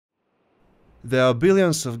There are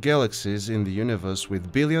billions of galaxies in the universe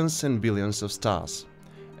with billions and billions of stars.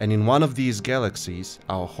 And in one of these galaxies,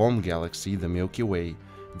 our home galaxy, the Milky Way,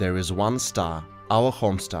 there is one star, our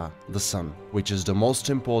home star, the Sun, which is the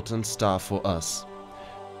most important star for us.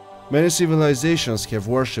 Many civilizations have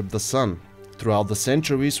worshipped the Sun. Throughout the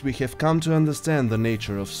centuries, we have come to understand the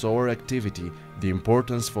nature of solar activity, the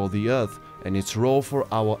importance for the Earth, and its role for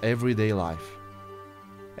our everyday life.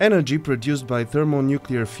 Energy produced by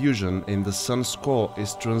thermonuclear fusion in the Sun's core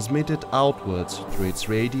is transmitted outwards through its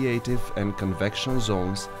radiative and convection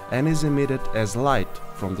zones and is emitted as light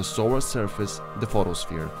from the solar surface, the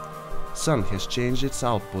photosphere. Sun has changed its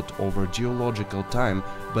output over geological time,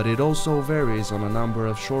 but it also varies on a number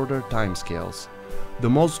of shorter timescales. The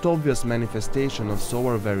most obvious manifestation of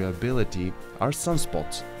solar variability are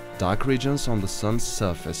sunspots, dark regions on the Sun's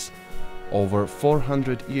surface. Over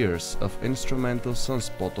 400 years of instrumental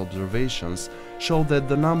sunspot observations show that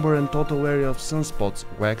the number and total area of sunspots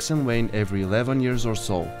wax and wane every 11 years or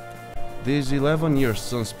so. These 11-year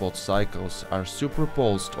sunspot cycles are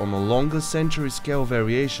superposed on a longer century-scale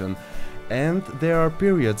variation, and there are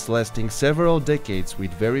periods lasting several decades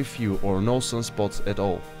with very few or no sunspots at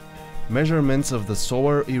all. Measurements of the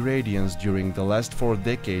solar irradiance during the last 4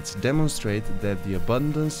 decades demonstrate that the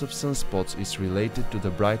abundance of sunspots is related to the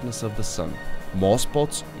brightness of the Sun. More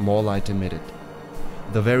spots, more light emitted.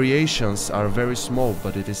 The variations are very small,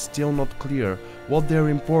 but it is still not clear what their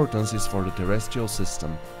importance is for the terrestrial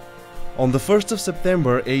system. On the 1st of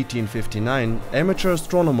September 1859, amateur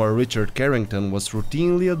astronomer Richard Carrington was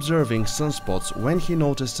routinely observing sunspots when he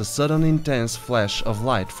noticed a sudden intense flash of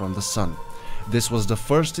light from the Sun. This was the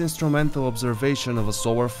first instrumental observation of a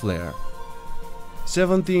solar flare.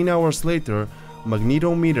 17 hours later,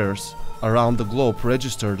 magnetometers around the globe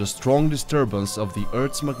registered a strong disturbance of the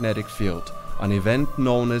Earth's magnetic field, an event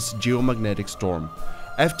known as geomagnetic storm.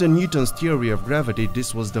 After Newton's theory of gravity,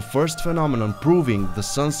 this was the first phenomenon proving the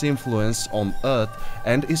Sun's influence on Earth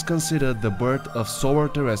and is considered the birth of solar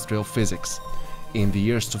terrestrial physics. In the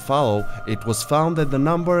years to follow, it was found that the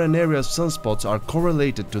number and area of sunspots are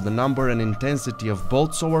correlated to the number and intensity of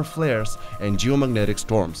both solar flares and geomagnetic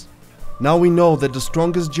storms. Now we know that the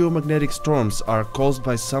strongest geomagnetic storms are caused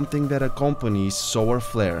by something that accompanies solar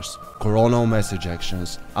flares: coronal mass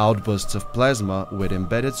ejections, outbursts of plasma with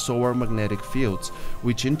embedded solar magnetic fields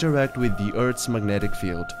which interact with the Earth's magnetic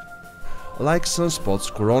field. Like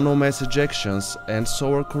sunspots, coronal mass ejections and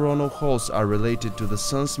solar coronal holes are related to the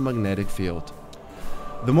Sun's magnetic field.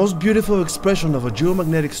 The most beautiful expression of a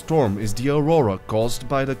geomagnetic storm is the aurora caused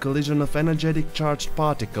by the collision of energetic charged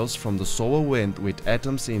particles from the solar wind with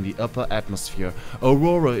atoms in the upper atmosphere.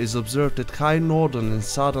 Aurora is observed at high northern and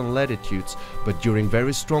southern latitudes, but during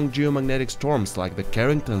very strong geomagnetic storms like the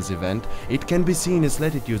Carrington's event, it can be seen at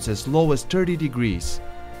latitudes as low as 30 degrees.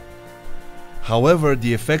 However,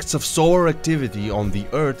 the effects of solar activity on the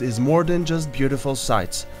Earth is more than just beautiful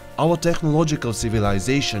sights. Our technological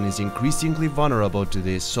civilization is increasingly vulnerable to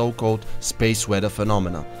these so-called space weather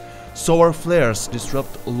phenomena. Solar flares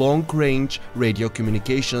disrupt long-range radio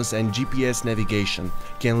communications and GPS navigation,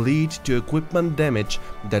 can lead to equipment damage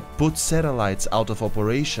that puts satellites out of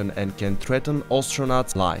operation and can threaten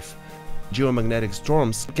astronauts' life. Geomagnetic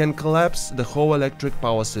storms can collapse the whole electric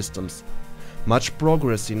power systems. Much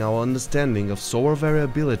progress in our understanding of solar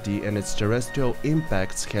variability and its terrestrial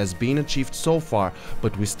impacts has been achieved so far,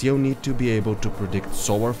 but we still need to be able to predict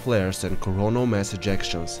solar flares and coronal mass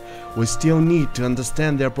ejections. We still need to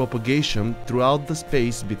understand their propagation throughout the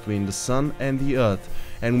space between the Sun and the Earth,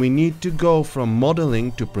 and we need to go from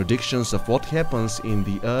modeling to predictions of what happens in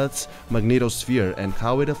the Earth's magnetosphere and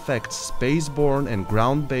how it affects space-borne and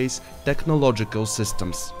ground-based technological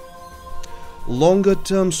systems.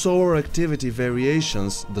 Longer-term solar activity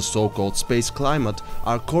variations, the so-called space climate,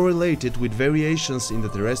 are correlated with variations in the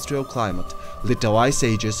terrestrial climate. Little ice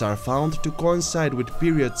ages are found to coincide with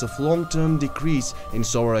periods of long-term decrease in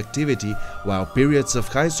solar activity, while periods of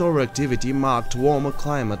high solar activity marked warmer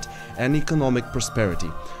climate and economic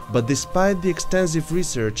prosperity. But despite the extensive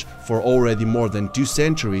research for already more than 2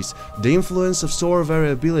 centuries, the influence of solar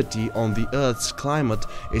variability on the Earth's climate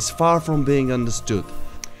is far from being understood.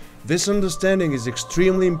 This understanding is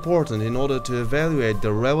extremely important in order to evaluate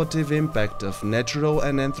the relative impact of natural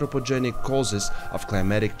and anthropogenic causes of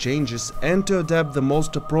climatic changes and to adapt the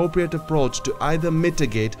most appropriate approach to either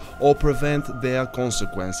mitigate or prevent their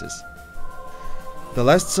consequences. The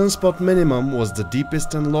last sunspot minimum was the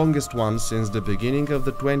deepest and longest one since the beginning of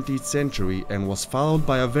the 20th century and was followed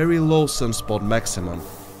by a very low sunspot maximum.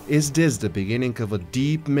 Is this the beginning of a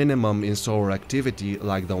deep minimum in solar activity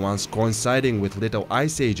like the ones coinciding with little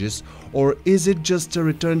ice ages, or is it just a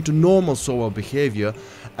return to normal solar behavior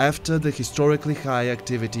after the historically high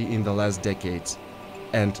activity in the last decades.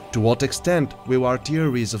 And to what extent will our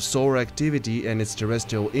theories of solar activity and its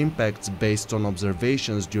terrestrial impacts based on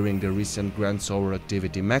observations during the recent grand solar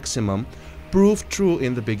activity maximum prove true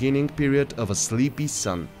in the beginning period of a sleepy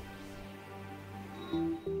sun?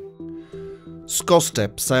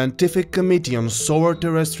 SCOSTEP, Scientific Committee on Solar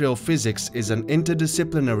Terrestrial Physics, is an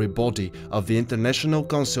interdisciplinary body of the International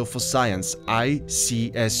Council for Science,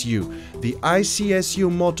 ICSU. The ICSU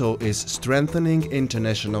motto is Strengthening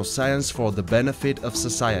International Science for the Benefit of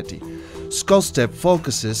Society. SCOSTEP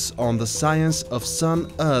focuses on the science of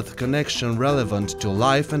Sun-Earth connection relevant to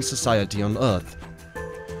life and society on Earth.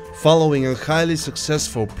 Following a highly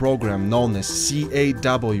successful program known as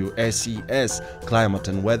CAWSES, Climate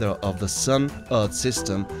and Weather of the Sun-Earth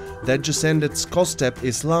System, that just ended, SCOSTEP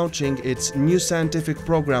is launching its new scientific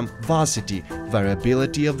program VarSITI,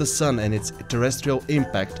 Variability of the Sun and its Terrestrial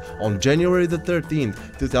Impact, on January 13,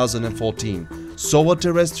 2014. Solar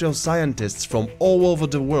terrestrial scientists from all over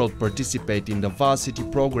the world participate in the VarSITI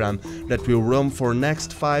program that will run for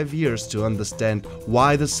next 5 years to understand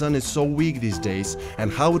why the Sun is so weak these days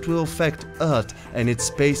and how it will affect Earth and its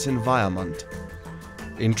space environment.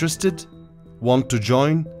 Interested? Want to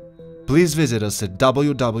join? Please visit us at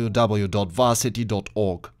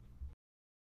www.varsity.org.